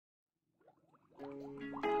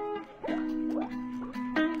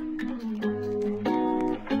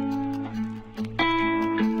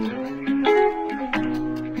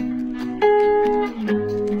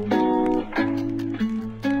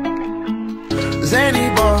Zany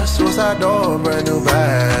boss, suicide door, brand new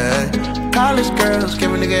bag. College girls,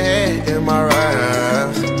 give a nigga head in my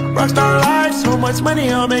raps. Rockstar life, so much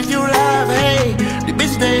money, I'll make you laugh. Hey, the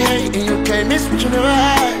bitch they hate, and you can't miss what you never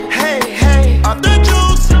had. Hey, hey, off the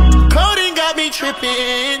juice, coding got me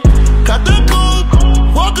tripping. Cut the coupe,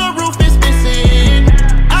 walker roof is missing.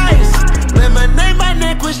 Ice, lemonade, my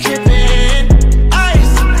neck was tripping.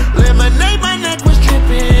 Ice, lemonade, my neck was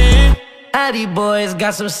tripping. Addy boys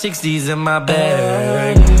got some 60s in my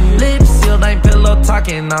bag. Lips sealed, ain't pillow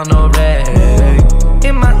talking on no rag.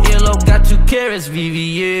 In my earlobe got 2 carats,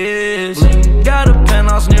 VVS. Got a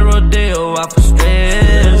penthouse near Rodeo, out for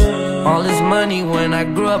stress. All this money, when I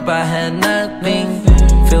grew up I had nothing.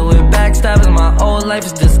 Filled with backstabbing, my whole life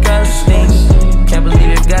is disgusting. Can't believe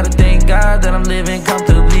it, gotta thank God that I'm living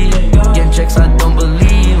comfortably. Getting checks I don't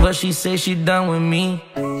believe, but she say she done with me.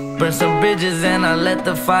 Burn some bridges and I let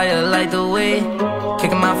the fire light the way.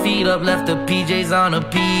 Kicking my feet up, left the PJs on a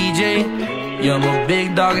PJ. Yeah, I'm a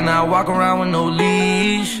big dog and I walk around with no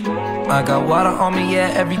leash. I got water on me,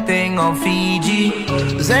 yeah, everything on Fiji.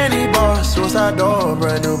 Zany boss, suicide door,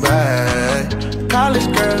 brand new bag. College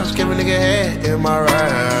girls, give a nigga head in my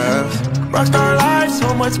raps. Rockstar life,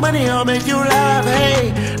 so much money, I'll make you laugh.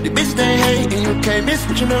 Hey, the bitch they hate, and you can't miss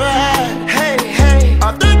what you never had. Hey, hey,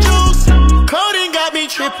 off the juice, coding got me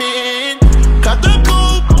tripping. Cut the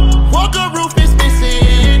coupe, walker roof is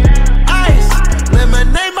missing. Ice,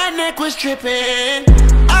 lemonade, my neck was tripping.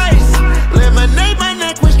 Ice, lemonade, my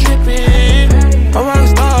neck was tripping. I'm a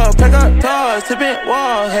rockstar, pack up toys, tipping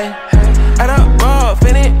walls, hey. Add up raw,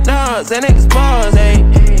 finish nuts, and explores, hey.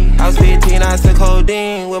 I was 15, I took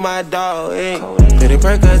codeine with my dog, hey. Pretty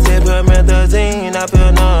Percocet, put methazine, I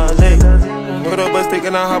feel nauseous. Put up a stick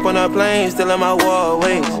and I hop on a plane, still in my wall,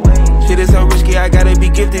 wait. Shit is so risky, I gotta be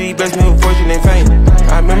gifted. He blessed me with fortune and fame.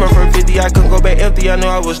 I remember from 50, I couldn't go back empty. I knew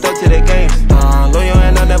I was stuck to the game. Loyal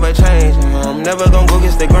and I never change. I'm never gonna go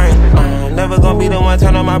against the grain. I'm never gonna be the one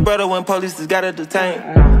turn on my brother when police just gotta detain.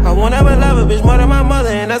 I won't ever love a bitch more than my mother,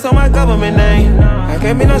 and that's on my government name. I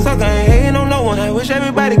can't be no sucker, ain't hating on no one. I wish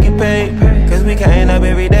everybody get paid, cause we can't up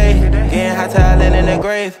every day. Getting hot talent in the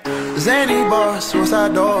grave. Zany boss,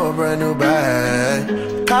 suicide door, brand new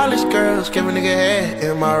bag. College girls, give a nigga head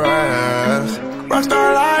in my raps.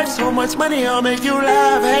 Rockstar life, so much money, I'll make you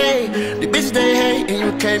laugh. Hey, the bitch they hate, and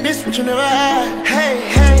you can't miss what you never had. Hey,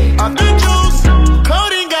 hey, off the juice,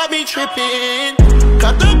 coding got me tripping.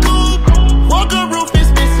 Cut the coupe, walker roof is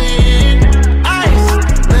missing.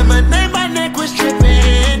 Ice, lemonade, my neck was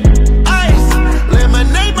tripping. Ice,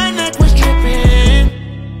 lemonade, my neck was tripping.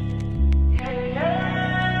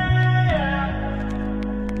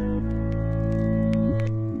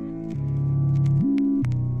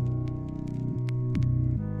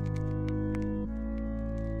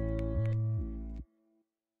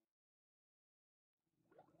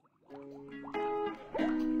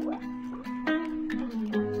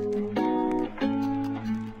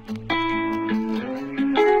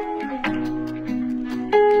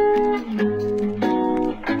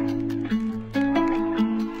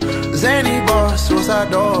 Zany boss, suicide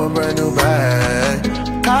door, brand new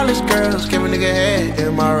bag. College girls, give a nigga head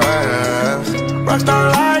in my raps.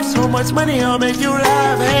 Rockstar life, so much money, I'll make you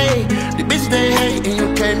laugh. Hey, the bitch they hate, and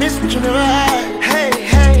you can't miss what you never had. Hey,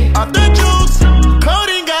 hey, off the juice,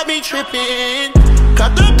 coding got me tripping.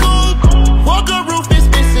 Cut the coupe, walker roof is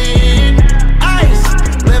missing.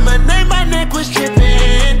 Ice, lemonade, my neck was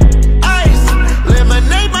tripping. Ice,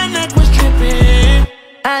 lemonade, my neck was tripping.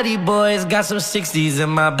 Addy boys got some 60s in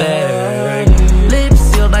my bag. Lips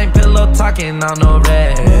sealed, ain't pillow talking on no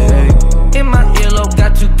rag. In my earlobe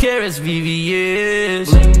got 2 carats,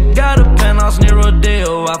 VVS. Got a penthouse near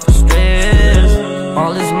Rodeo, out for stress.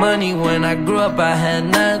 All this money, when I grew up I had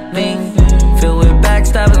nothing. Filled with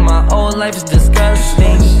backstabbing, my whole life is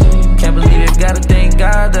disgusting. Can't believe it, gotta thank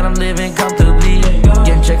God that I'm living comfortably.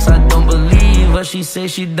 Getting checks I don't believe, but she say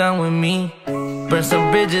she done with me. Burn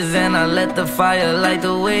some bridges and I let the fire light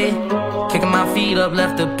the way. Kicking my feet up,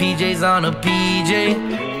 left the PJs on a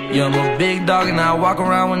PJ. Yeah, I'm a big dog and I walk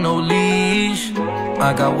around with no leash.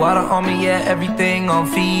 I got water on me, yeah, everything on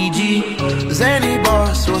Fiji. Zany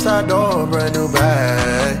boss, suicide door, brand new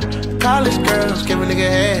bag. College girls, give a nigga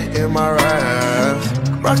head in my raps.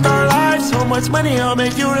 Rockstar life, so much money, I'll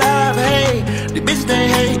make you laugh. Hey, the bitch they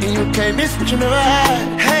hate, and you can't miss what you never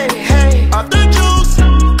had. Hey, hey, off the juice,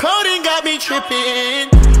 coding got me tripping.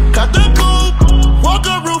 Cut the coupe,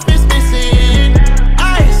 walker roof is missing.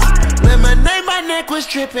 Ice, lemonade, my neck was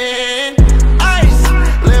dripping. Ice,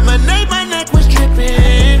 lemonade, my neck was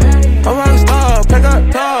dripping. I'm a rockstar, pack up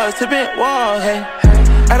toys, tipping walls, hey.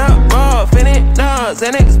 Add up raw, finish nuts,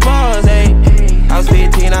 and explores, hey. I was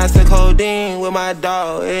 15, I took codeine with my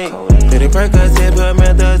dog, hey. Pretty Percocet, put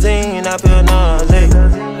methazine, I feel nauseous.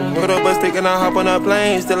 Put up a stick and I hop on a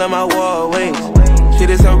plane, still in my wallways.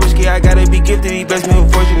 Shit is so risky, I gotta be gifted, he blessed me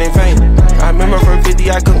with fortune and fame. I remember from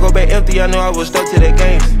 50, I couldn't go back empty, I knew I was stuck to the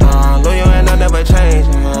game. Loyal and I never change,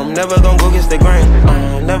 I'm never gonna go against the grain.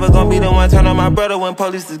 I'm never gonna be the one turn on my brother when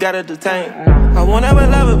police just gotta detain. I won't ever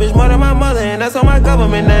love a bitch more than my mother, and that's on my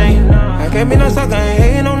government name. I can't be no sucker, ain't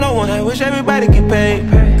hating on no one, I wish everybody get paid.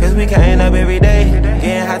 Cause we can't up every day,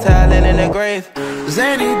 getting hot talent in the grave.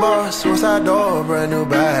 Zany boss, suicide door, brand new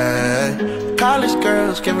bag. College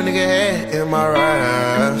girls, give a nigga head in my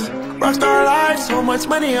raps. Rockstar life, so much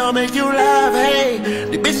money, I'll make you laugh. Hey,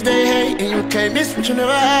 the bitch they hate, and you can't miss what you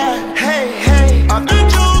never had. Hey, hey, off the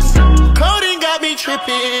juice, coding got me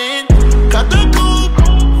tripping. Cut the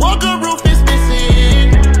coupe, walker roof is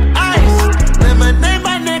missing. Ice, lemonade,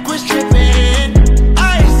 my neck was tripping.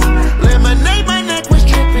 Ice, lemonade, my neck was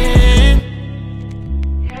tripping.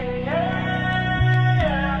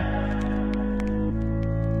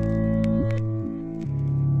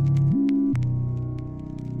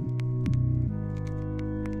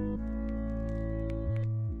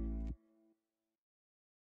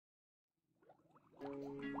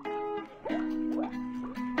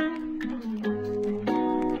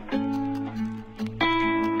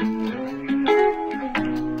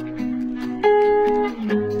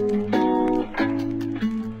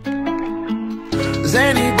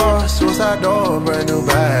 Zany boss, suicide door, brand new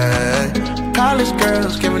bag. College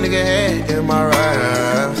girls, give a nigga head in my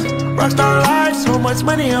raps. Rockstar life, so much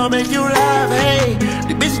money, I'll make you laugh. Hey,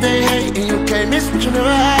 the bitch they hate, and you can't miss what you never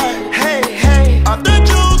had. Hey, hey, off the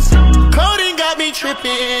juice, coding got me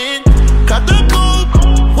tripping. Cut the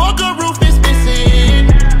coupe, walker roof is missing.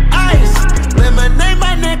 Ice, lemonade,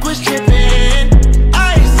 my neck was dripping.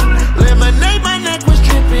 Ice, lemonade, my neck was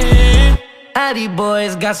dripping. Addy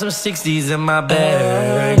boys got some 60s in my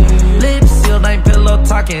bag. Lips sealed, ain't pillow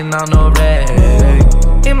talking on no rag.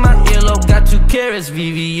 In my earlobe got 2 carats,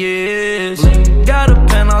 VVS. Got a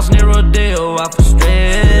penthouse near Rodeo, out for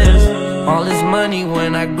stress. All this money,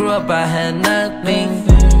 when I grew up I had nothing.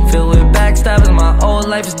 Filled with backstabbing, my whole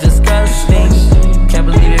life is disgusting. Can't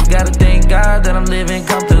believe it, gotta thank God that I'm living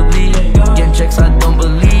comfortably. Getting checks I don't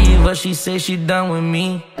believe, but she say she done with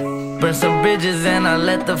me. Burn some bridges and I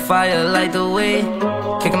let the fire light the way.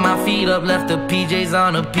 Kicking my feet up, left the PJs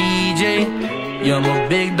on a PJ. Yeah, I'm a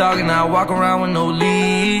big dog and I walk around with no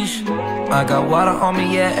leash. I got water on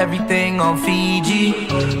me, yeah, everything on Fiji.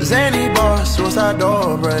 Zany boss, suicide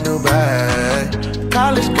door, brand new bag.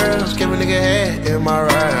 College girls, give a nigga head in my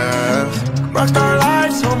raps. Rockstar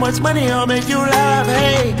life, so much money, I'll make you laugh.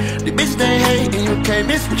 Hey, the bitch they hate, and you can't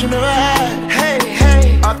miss what you never had. Hey,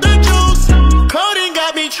 hey, off the juice, coding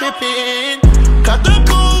got me tripping. Cut the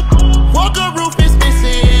coupe, walker roof is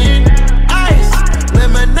missing. Ice,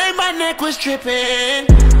 lemonade, my neck was dripping.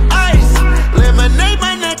 Ice, lemonade,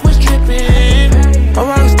 my neck was dripping. I'm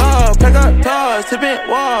a rockstar, pack up toys, tipping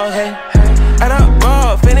walls, hey. Add up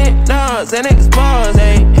raw, finish nuts, and explores,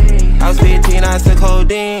 hey. I was 15, I took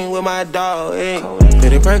codeine with my dog, hey.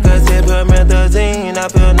 Pretty Percocet, put methazine, I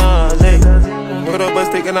feel nauseous. Put up a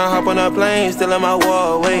stick and I hop on a plane, still in my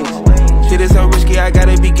wallways. Shit is so risky, I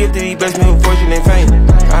gotta be gifted, he blessed me with fortune and fame.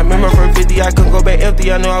 I remember from 50, I couldn't go back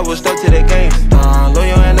empty, I knew I was stuck to the game.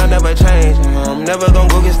 Loyal and I never change, I'm never gonna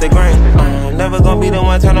go against the grain. I'm never gonna be the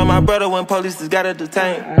one turn on my brother when police just gotta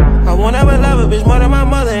detain. I won't ever love a bitch more than my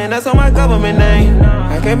mother, and that's on my government name.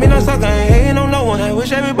 I can't be no sucker, ain't hating on no one, I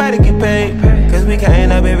wish everybody get paid. Cause we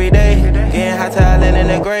can't up every day, getting hot talent in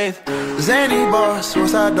the grave. Zany boss,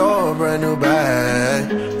 suicide door, brand new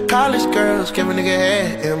bag. College girls, give a nigga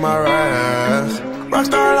head in my raps.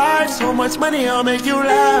 Rockstar life, so much money, I'll make you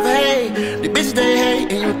laugh. Hey, the bitch they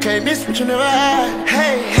hate, and you can't miss what you never had.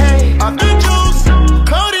 Hey, hey, off the juice,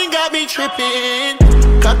 coding got me tripping.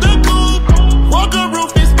 Cut the coupe, walker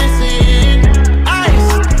roof is missing.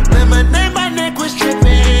 Ice, lemonade, my neck was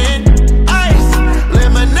dripping. Ice,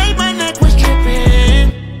 lemonade, my neck was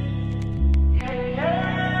dripping.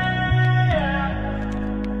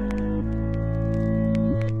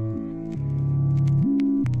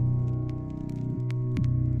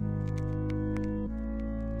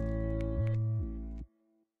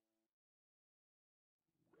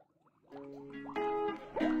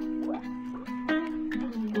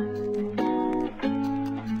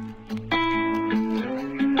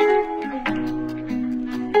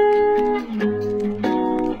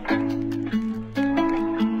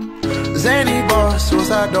 Zany boss, bar,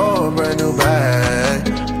 suicide door, brand new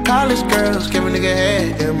bag. College girls, give a nigga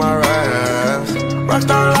head in my raps.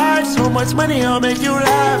 Rockstar life, so much money, I'll make you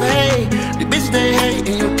laugh. Hey, the bitch they hate,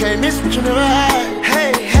 and you can't miss what you never had.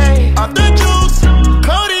 Hey, hey, off the juice,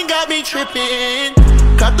 codeine got me tripping.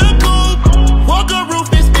 Cut the coupe, walker roof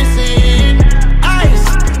is missing. Ice,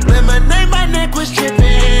 lemonade, my neck was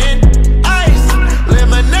tripping. Ice,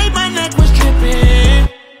 lemonade, my neck was tripping.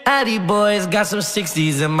 Addy boys got some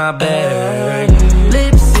 60s in my bag.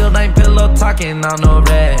 Lips sealed, ain't pillow talking on no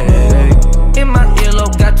rag. In my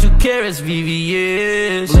earlobe, got 2 carats,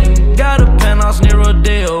 VVS. Got a penthouse near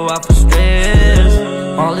Rodeo, out for stress.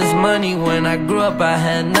 All this money, when I grew up, I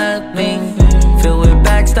had nothing. Filled with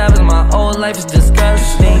backstabbing, my whole life is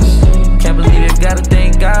disgusting. Can't believe it, gotta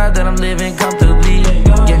thank God that I'm living comfortably.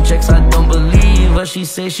 Getting checks, I don't believe, but she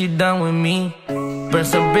say she done with me. Burn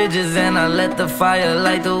some bridges and I let the fire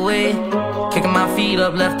light the way. Kicking my feet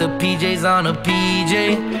up, left the PJs on a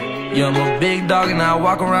PJ. Yeah, I'm a big dog and I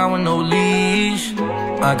walk around with no leash.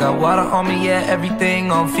 I got water on me, yeah,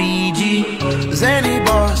 everything on Fiji. Zany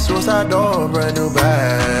bar, suicide door, brand new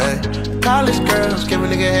bag. College girls, give a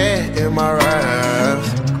nigga head in my raps.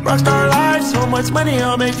 Rockstar life, so much money,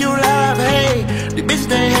 I'll make you laugh. Hey, the bitch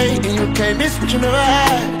they hate, and you can't miss what you never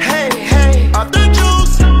had. Hey, hey, off the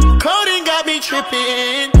juice, codeine got me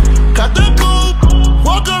tripping. Cut the coupe,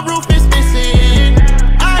 walker roof is missing.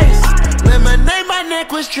 Ice, lemonade, my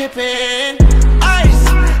neck was tripping. Ice,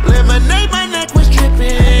 lemonade, my neck was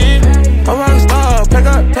tripping. A rockstar, pack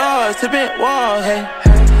up toys, tipping walls, hey.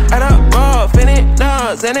 Add up raw, finish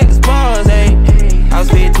nuts, and explores, hey. I was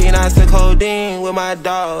 15, I took codeine with my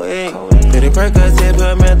dog, hey. Did it Percocet,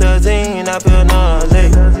 put methazine, I feel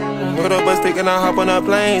nauseous. Put up a stick and I hop on a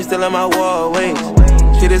plane, still in my wallways.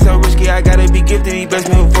 Shit is so risky, I gotta be gifted, he blessed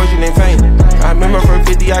me with fortune and fame. I remember from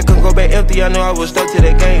 50, I couldn't go back empty, I knew I was stuck to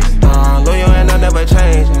the game. Loyal and I never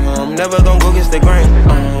change, I'm never gonna go against the grain.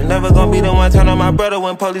 I'm never gonna be the one turn on my brother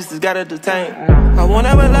when police just gotta detain. I won't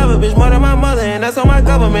ever love a bitch more than my mother, and that's on my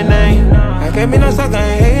government name. I can't be no sucker, I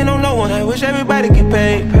ain't hating on no one, I wish everybody get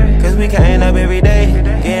paid. Cause we can't up every day,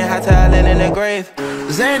 getting hot talent in the grave.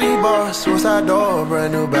 Zany bar, suicide door,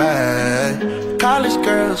 brand new bag. College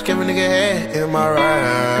girls, give a nigga head in my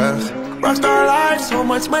raps. Rockstar life, so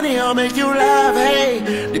much money, I'll make you laugh.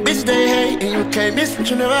 Hey, the bitch they hate, and you can't miss what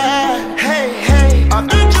you never had. Hey, hey, off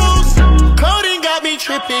the juice, codeine got me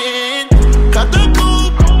tripping. Cut the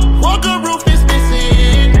coupe, walker roof is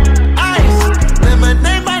missing. Ice,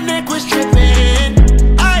 lemonade, my neck was tripping.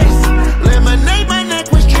 Ice, lemonade, my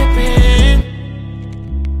neck was tripping.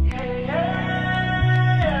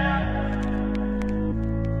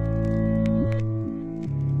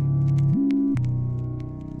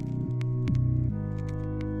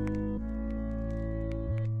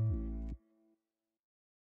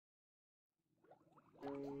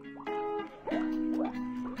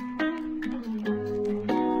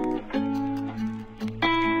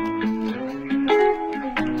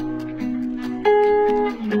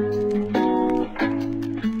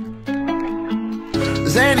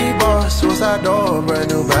 Zany bar, suicide door, brand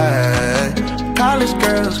new bag. College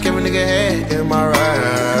girls, give a nigga head in my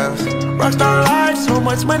raps. Rockstar life, so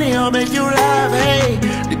much money, I'll make you laugh. Hey,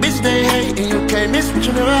 the bitch they hate, and you can't miss what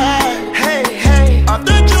you never had. Hey, hey, off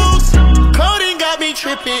the juice, codeine got me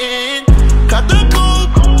tripping. Cut the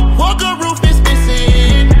coupe, walker roof is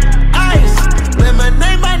missing. Ice,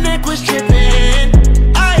 lemonade, my neck was tripping.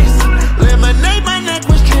 Ice, lemonade, my neck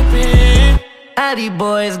was tripping. Addy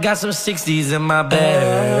boys got some 60s in my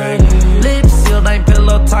bag. Lips sealed, ain't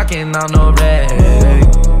pillow talking on no rag.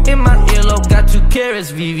 In my earlobe, got 2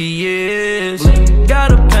 carats, VVS.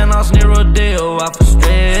 Got a penthouse near Rodeo, out for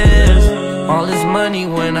stress. All this money,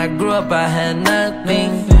 when I grew up, I had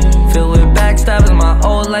nothing. Filled with backstabbing, my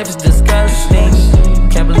whole life is disgusting.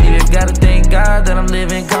 Can't believe it, gotta thank God that I'm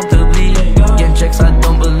living comfortably. Getting checks, I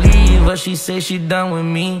don't believe, but she say she done with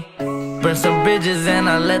me. Burn some bridges and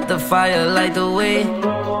I let the fire light the way.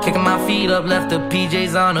 Kicking my feet up, left the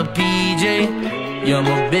PJs on a PJ. Yeah, I'm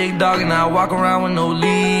a big dog and I walk around with no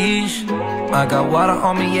leash. I got water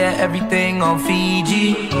on me, yeah, everything on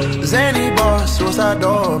Fiji. Zany bar, suicide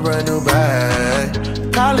door, brand new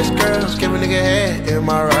bag. College girls, give a nigga head in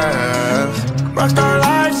my raps. Rockstar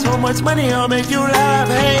life, so much money, I'll make you laugh.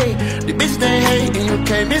 Hey, the bitch they hate, and you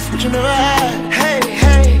can't miss what you never had. Hey,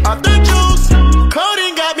 hey, off the juice,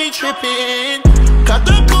 codeine got me tripping. Cut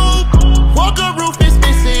the coupe, walker roof is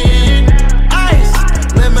missing. Ice,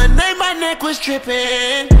 lemonade, my neck was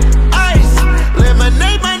tripping. Ice,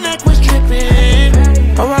 lemonade, my neck was tripping.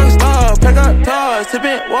 A rockstar, pack up toys,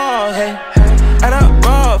 tipping walls, hey. Add up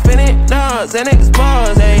raw, finish nuts, and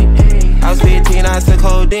explores, hey. I was 15, I took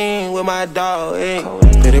codeine with with my dog, ayy.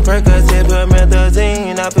 Pretty Percocet, put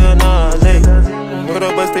methazine, I feel nauseous. Put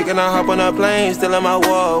up a stick and I hop on a plane, still in my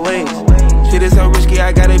wallways. Shit is so risky,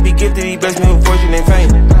 I gotta be gifted, he blessed me with fortune and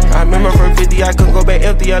fame. I remember from 50, I couldn't go back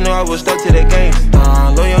empty, I knew I was stuck to the game.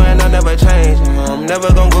 Loyal and I never change, I'm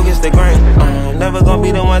never gonna go against the grain. I'm never gonna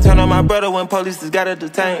be the one turn on my brother when police just gotta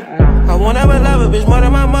detain. I won't ever love a bitch more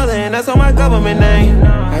than my mother, and that's on my government name.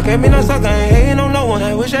 I can't be no sucker, I ain't hating on no one,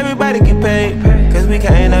 I wish everybody get paid. Cause we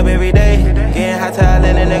can't up every day, getting hot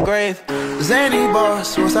talent in the grave. Zany boss,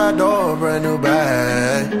 suicide door, brand new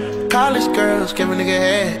bag. College girls, give a nigga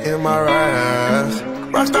head in my raps.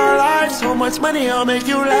 Rockstar life, so much money, I'll make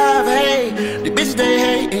you laugh. Hey, the bitch they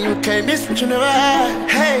hate, and you can't miss what you never had.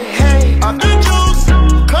 Hey, hey, off the juice,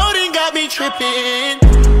 coding got me tripping.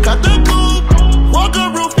 Cut the coupe, walker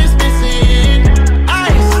roof is missing.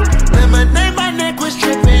 Ice, lemonade, my neck was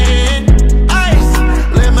tripping. Ice,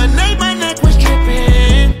 lemonade, my neck was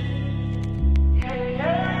tripping.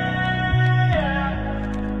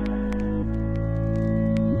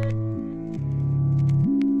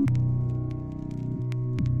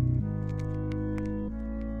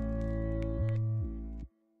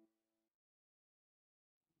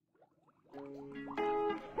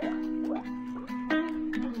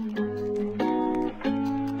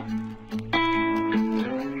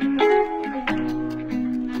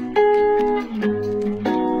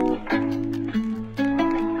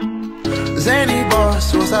 Zany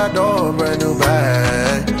boss, suicide door, brand new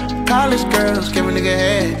bag. College girls, give a nigga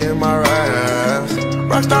head in my raps.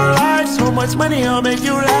 Rockstar life, so much money, I'll make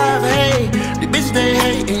you laugh. Hey, the bitch they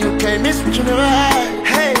hate, and you can't miss what you never had.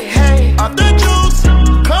 Hey, hey, off the juice,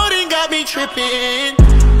 coding got me tripping.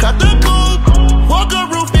 Cut the coupe, walker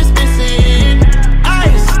roof is missing.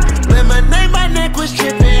 Ice, lemonade, my neck was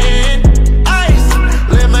tripping. Ice,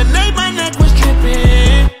 lemonade, my neck was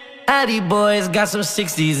tripping. Addy boys got some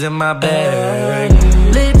 60s in my bag.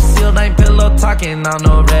 Lips sealed, ain't pillow talking on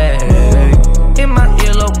no rag. In my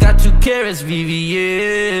earlobe got 2 carats,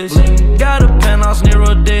 VVS. Got a penthouse near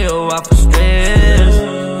Rodeo, out for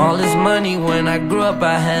stress. All this money, when I grew up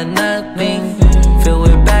I had nothing. Filled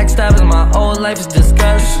with backstabbing, my whole life is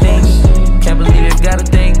disgusting. Can't believe it, gotta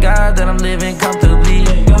thank God that I'm living comfortably.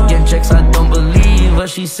 Getting checks, I don't believe, but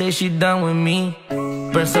she say she done with me.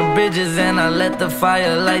 Burn some bridges and I let the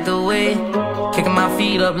fire light the way. Kicking my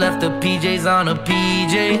feet up, left the PJs on a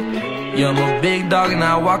PJ. Yeah, I'm a big dog and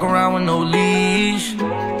I walk around with no leash.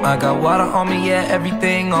 I got water on me, yeah,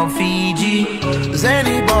 everything on Fiji.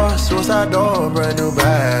 Zany boss, suicide door, brand new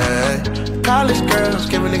bag. College girls,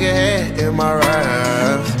 give a nigga head in my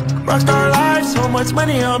raps. Rockstar life, so much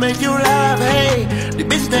money, I'll make you laugh. Hey, the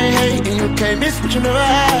bitch they hate, and you can't miss what you never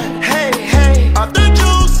had. Hey, hey, off the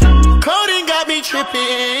juice, coding got me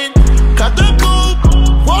tripping. Cut the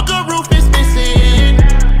coupe, walker roof is missing.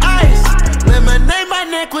 Ice, lemonade, my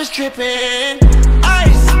neck was tripping.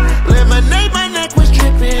 Ice, lemonade, my neck was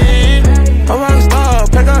tripping. A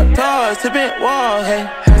rockstar, pack up toys, tipping walls, hey.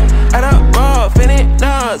 Add up raw, finish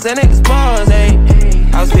nuts, and expose, hey.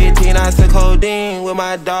 I was 15, I took codeine with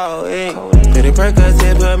my dog, ayy. Pretty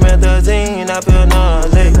Percocet, put methazine, I feel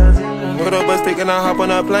nauseous. Put up a stick and I hop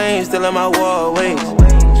on a plane, still in my wallways.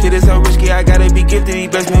 Shit is so risky, I gotta be gifted, he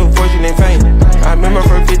blessed me with fortune and fame. I remember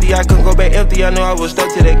from 50, I couldn't go back empty, I knew I was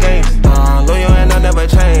stuck to the game. Loyal and I never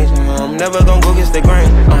change, I'm never gonna go against the grain.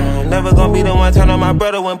 I'm never gonna be the one turn on my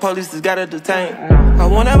brother when police just gotta detain. I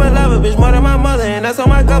won't ever love a bitch more than my mother, and that's on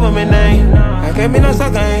my government name. I can't be no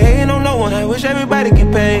sucker, I ain't hating on no one, I wish everybody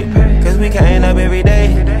get paid. Cause we can't up every day,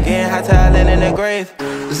 getting hot talent in the grave.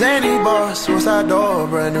 Zany boss, suicide door,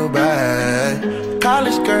 brand new bag.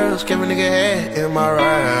 College girls, give a nigga head in my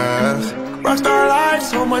raps. Rockstar life,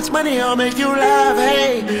 so much money, I'll make you laugh.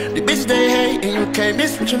 Hey, the bitch they hate, and you can't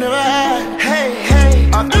miss what you never had. Hey,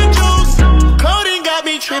 hey, off the juice, coding got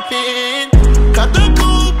me tripping. Cut the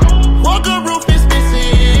coupe, walker roof is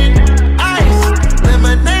missing. Ice,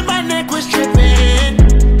 lemonade, my neck was tripping.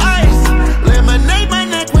 Ice, lemonade, my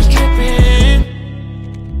neck was tripping.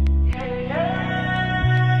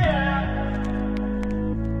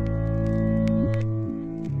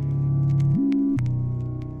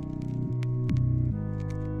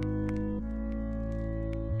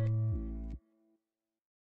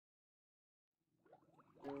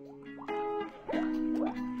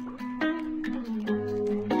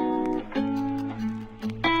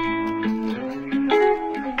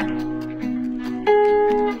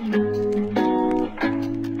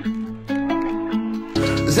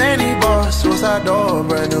 Zany boss, suicide door,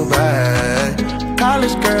 brand new bag.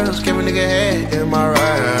 College girls, give a nigga head in my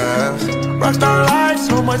raps. Rockstar life,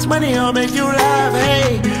 so much money, I'll make you laugh.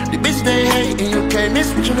 Hey, the bitch they hate, and you can't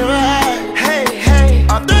miss what you never had. Hey, hey,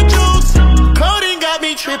 off the juice,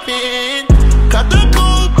 tripping. Cut the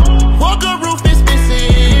coupe, Walker roof is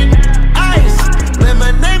missing. Ice,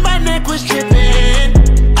 lemonade, my neck was tripping.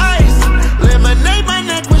 Ice, lemonade, my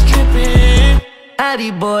neck was tripping.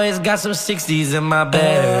 Addy boys got some 60s in my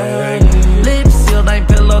bag. Lips sealed, ain't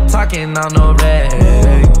pillow talking on no rag.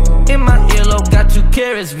 In my earlobe, got 2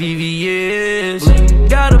 carats, VVS.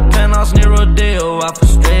 Got a penthouse near Rodeo, out for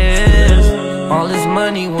stress. All this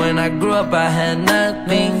money, when I grew up, I had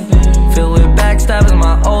nothing. Filled with backstabbing,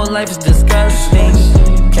 my whole life is disgusting.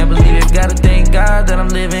 Can't believe it, gotta thank God that I'm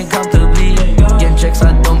living comfortably. Getting checks,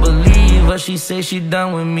 I don't believe, but she say she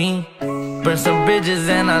done with me. Burn some bridges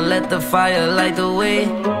and I let the fire light the way.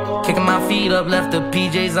 Kicking my feet up, left the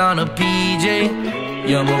PJs on a PJ.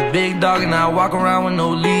 Yeah, I'm a big dog and I walk around with no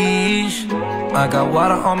leash. I got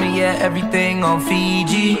water on me, yeah, everything on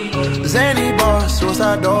Fiji. Zany boss,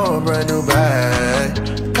 suicide door, brand new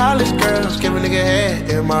bag. College girls, give a nigga head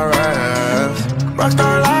in my raps.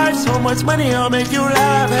 Rockstar life, so much money, I'll make you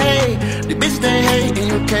laugh. Hey, the bitch they hate and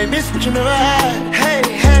you can't miss what you never had. Hey,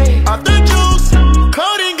 hey, off the juice,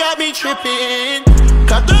 coding got me tripping.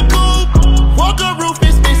 Cut the coupe, Walker roof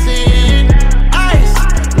is missing. Ice,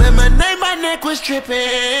 lemonade, my neck was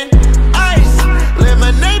tripping. Ice,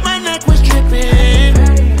 lemonade, my neck was tripping.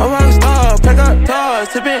 I'm a rockstar, pack up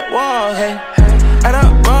toys, tipping walls, hey. Add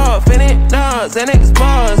up raw, finish nuts, and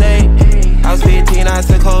explores, hey. I was 15, I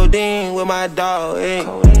took codeine with my dog, hey.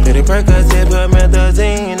 Pretty Percocet, put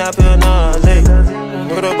methazine, I feel nauseous.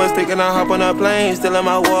 Put up a stick and I hop on a plane, still in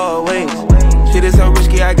my wallways. Shit is so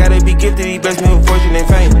risky, I gotta be gifted, he blessed me with fortune and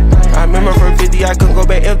fame. I remember from 50, I couldn't go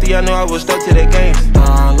back empty, I knew I was stuck to the game.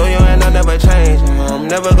 Loyal and I never change, I'm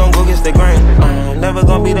never gonna go against the grain. I'm never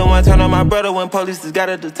gonna be the one turn on my brother when police just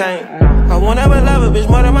gotta detain. I won't ever love a bitch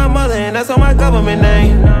more than my mother, and that's on my government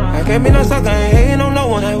name. I can't be no sucker, I ain't hating on no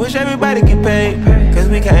one, I wish everybody get paid. Cause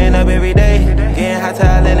we can't up every day, getting hot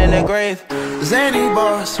talent in the grave. Zany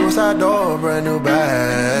boss, suicide door, brand new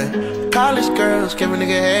bag. College girls, give a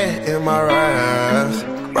nigga head in my raps.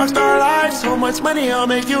 Rockstar life, so much money, I'll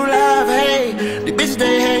make you laugh. Hey, the bitch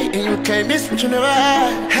they hate and you can't miss what you never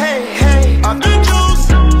had. Hey, hey, off the juice,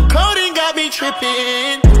 coding got me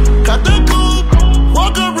tripping. Cut the coupe,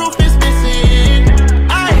 Walker roof is missing.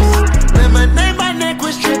 Ice, lemonade, my neck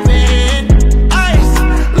was tripping. Ice,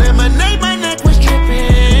 lemonade, my neck was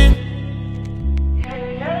tripping.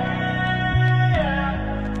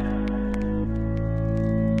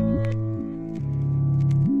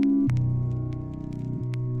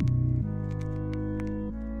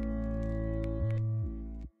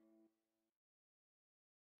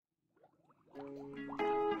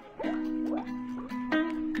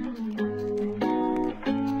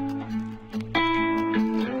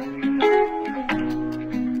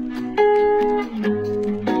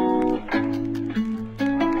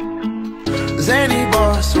 Zany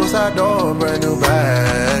boss, suicide door, brand new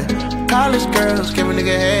bag. College girls, give a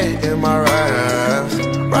nigga head in my raps.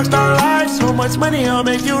 Rockstar life, so much money, I'll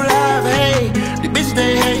make you laugh. Hey, the bitch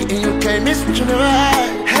they hate and you can't miss what you never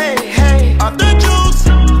had. Hey, hey, off the juice,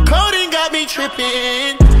 coding got me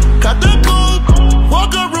tripping. Cut the coupe,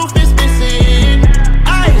 Walker roof is missing.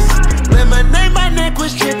 Ice, lemonade, my neck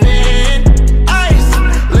was tripping. Ice,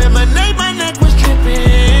 lemonade, my neck was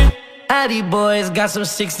tripping. Addy boys got some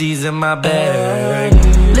 60s in my bag.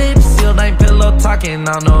 Lips sealed, ain't pillow talking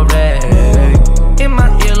on no rag. In my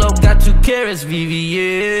earlobe, got 2 carats,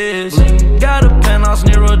 VVS. Got a penthouse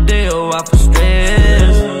near Rodeo, out for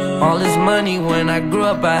stress. All this money, when I grew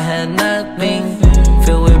up, I had nothing.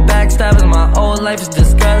 Filled with backstabbing, my whole life is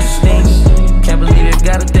disgusting. Can't believe it,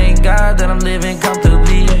 gotta thank God that I'm living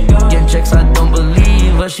comfortably. Getting checks, I don't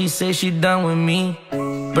believe, but she say she done with me.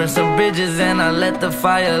 Burn some bridges and I let the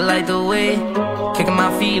fire light the way. Kicking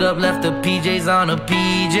my feet up, left the PJs on a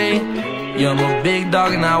PJ. Yeah, I'm a big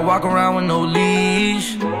dog and I walk around with no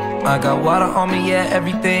leash. I got water on me, yeah,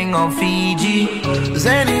 everything on Fiji.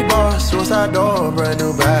 Zany boss, suicide door, brand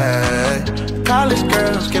new bag. College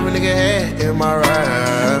girls, give a nigga head in my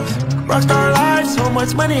raps. Rockstar life, so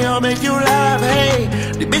much money, I'll make you laugh. Hey,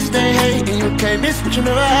 the bitch they hate and you can't miss what you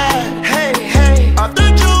never had. Hey, hey, off the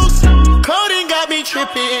juice, coding got me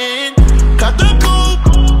tripping. Cut the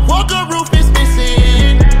coupe, Walker roof is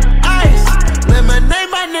missing. Ice, lemonade,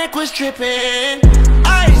 my neck was tripping.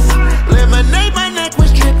 Ice, lemonade, my neck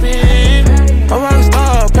was tripping. I'm a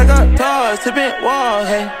rockstar, pack up toys, tipping walls,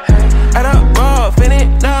 hey. Add up raw,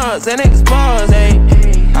 finish nuts, and explores, hey.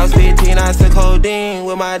 I was 15, I took codeine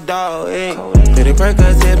with my dog, hey. Pretty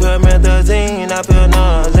Percocet, put methazine, I feel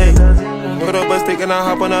nauseous. Put up a stick and I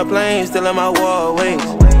hop on a plane, still in my wallways.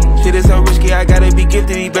 Shit is so risky, I gotta be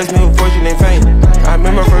gifted, he blessed me with fortune and fame. I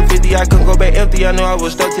remember from 50, I couldn't go back empty, I knew I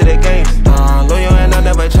was stuck to the game. Loyal and I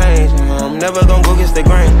never change. I'm never gonna go against the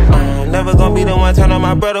grain. I'm never gonna be the one turn on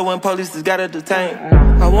my brother when police just gotta detain.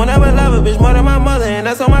 I won't ever love a bitch more than my mother, and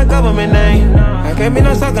that's on my government name. I can't be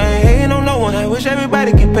no sucker, I ain't hating on no one. I wish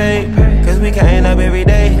everybody get paid, cause we can't up every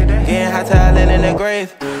day, getting hot talent in the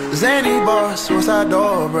grave. Zany boss, suicide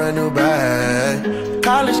door, brand new bag.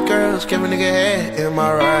 College girls, give a nigga head in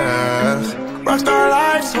my raps. Rockstar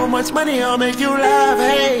life, so much money, I'll make you laugh.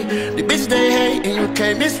 Hey, the bitch they hate, and you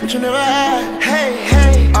can't miss what you never had. Hey,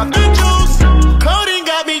 hey, off the juice, coding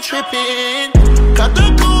got me tripping. Cut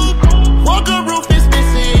the coupe, walker roof is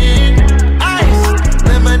missing. Ice,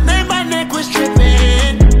 lemonade, my neck was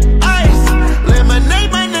tripping. Ice,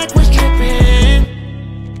 lemonade, my neck was tripping.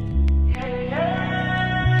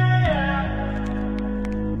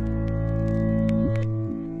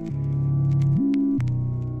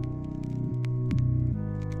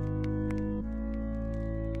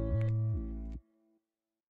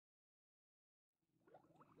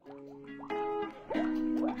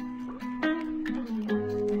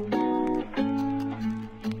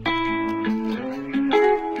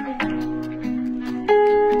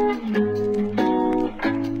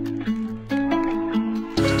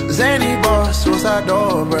 Zany boss, suicide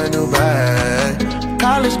door, brand new bag.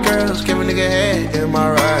 College girls, give a nigga head in my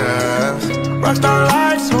raps. Rockstar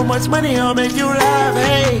life, so much money, I'll make you laugh.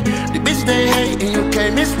 Hey, the bitch they hate, and you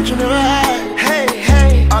can't miss what you never had. Hey,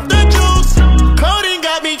 hey, off the juice, coding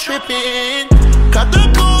got me tripping. Cut the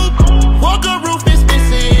coupe, walker roof is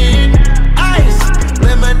missing. Ice,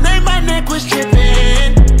 lemonade, my neck was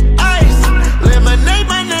tripping. Ice, lemonade,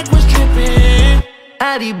 my neck was tripping.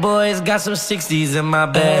 Addy boys got some 60s in my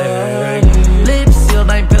bag. Lips sealed,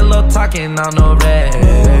 ain't pillow talking on no rag.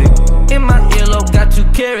 In my earlobe, got 2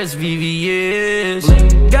 carats, VVS.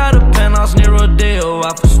 Got a penthouse near Rodeo,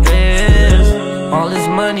 out for stress. All this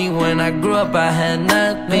money, when I grew up, I had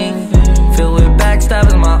nothing. Filled with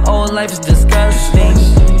backstabbing, my whole life is disgusting.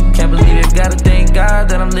 Can't believe it, gotta thank God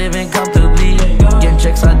that I'm living comfortably. Getting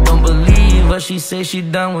checks I don't believe, but she say she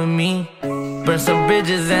done with me. Burn some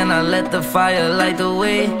bridges and I let the fire light the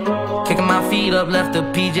way. Kicking my feet up, left the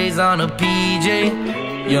PJs on a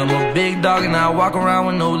PJ. Yeah, I'm a big dog and I walk around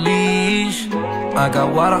with no leash. I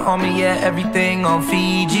got water on me, yeah, everything on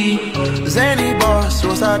Fiji. Zany boss,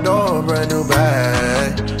 suicide door, brand new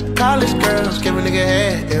bag. College girls, give a nigga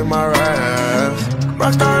head in my raps.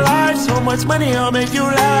 Rockstar life, so much money, I'll make you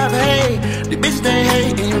laugh. Hey, the bitch they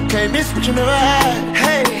hate, and you can't miss what you never had.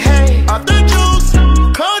 Hey, hey, off the juice,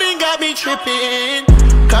 coding got me tripping.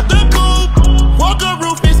 Cut the coupe, walker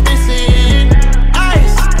roof is missing.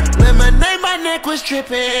 Ice, lemonade, my neck was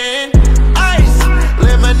tripping. Ice,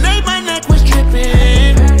 lemonade, my neck was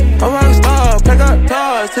tripping. A rockstar, pack up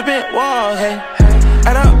toys, tipping walls, hey.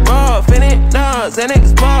 Add up raw, finish nuts, and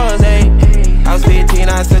expose, hey. I was 15,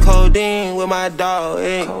 I took codeine with my dog,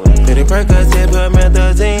 hey. Pretty Percocet, put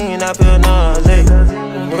methazine, I feel nauseous.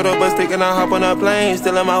 Put up a stick and I hop on a plane,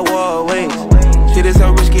 still in my wallways. Shit is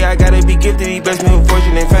so risky, I gotta be gifted, he blessed me with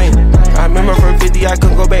fortune and fame. I remember from 50, I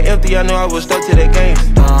couldn't go back empty, I knew I was stuck to the game.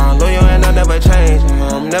 Loyal and I never change,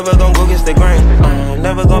 I'm never gonna go against the grain. I'm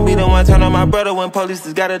never gonna be the one turn on my brother when police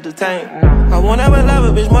just gotta detain. I won't ever love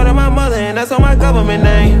a bitch more than my mother, and that's on my government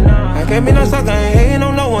name. I can't be no sucker, I ain't hating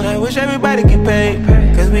on no one. I wish everybody get paid,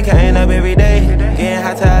 cause we can't up every day, getting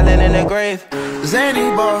hot talent in the grave.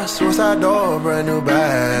 Zany boss, suicide door, brand new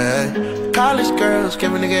bag. College girls,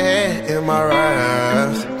 give a nigga head in my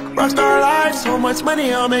raps. Rockstar life, so much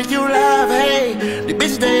money, I'll make you laugh. Hey, the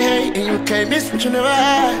bitch they hate, and you can't miss what you never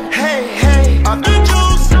had. Hey, hey, off the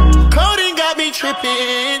juice, coding got me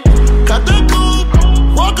tripping. Cut the